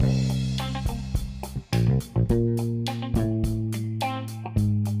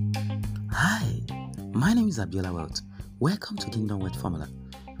is Abiola Wealth. Welcome to Kingdom Wealth Formula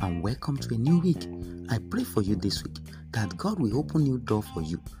and welcome to a new week. I pray for you this week that God will open new door for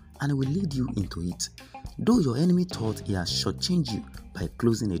you and will lead you into it. Though your enemy thought he has shortchanged you by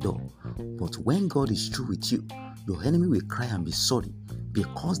closing a door, but when God is true with you, your enemy will cry and be sorry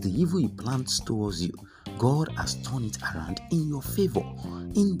because the evil he plans towards you, God has turned it around in your favor.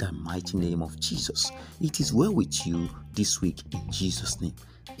 In the mighty name of Jesus, it is well with you this week in Jesus' name.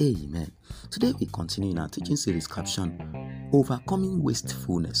 Amen. Today we continue in our teaching series caption Overcoming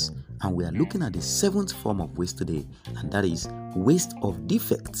Wastefulness, and we are looking at the seventh form of waste today, and that is waste of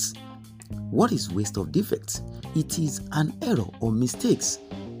defects. What is waste of defects? It is an error or mistakes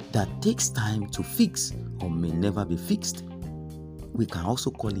that takes time to fix or may never be fixed. We can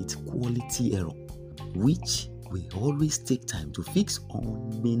also call it quality error, which will always take time to fix or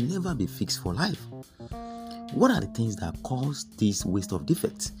may never be fixed for life. What are the things that cause this waste of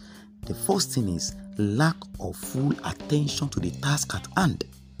defects? The first thing is lack of full attention to the task at hand.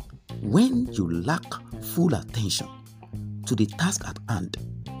 When you lack full attention to the task at hand,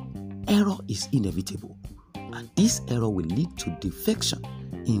 error is inevitable, and this error will lead to defection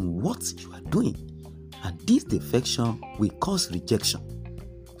in what you are doing, and this defection will cause rejection.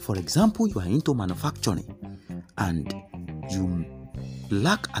 For example, you are into manufacturing and you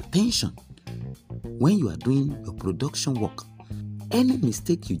lack attention when you are doing your production work. Any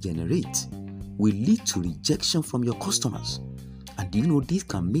mistake you generate will lead to rejection from your customers, and you know this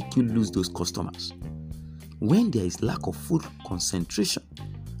can make you lose those customers. When there is lack of full concentration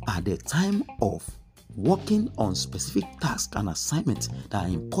at the time of working on specific tasks and assignments that are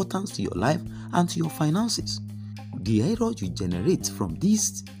important to your life and to your finances, the error you generate from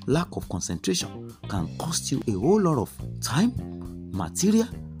this lack of concentration can cost you a whole lot of time, material,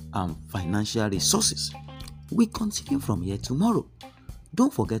 and financial resources. We continue from here tomorrow.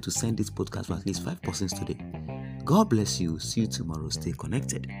 Don't forget to send this podcast to at least 5 persons today. God bless you. See you tomorrow. Stay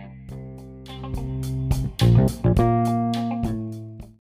connected.